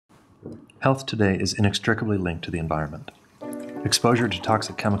Health today is inextricably linked to the environment. Exposure to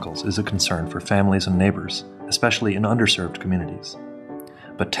toxic chemicals is a concern for families and neighbors, especially in underserved communities.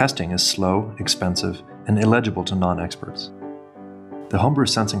 But testing is slow, expensive, and illegible to non-experts. The Homebrew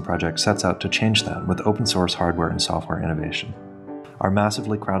Sensing Project sets out to change that with open-source hardware and software innovation. Our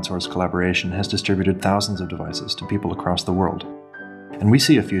massively crowdsourced collaboration has distributed thousands of devices to people across the world. And we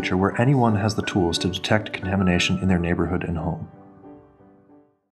see a future where anyone has the tools to detect contamination in their neighborhood and home.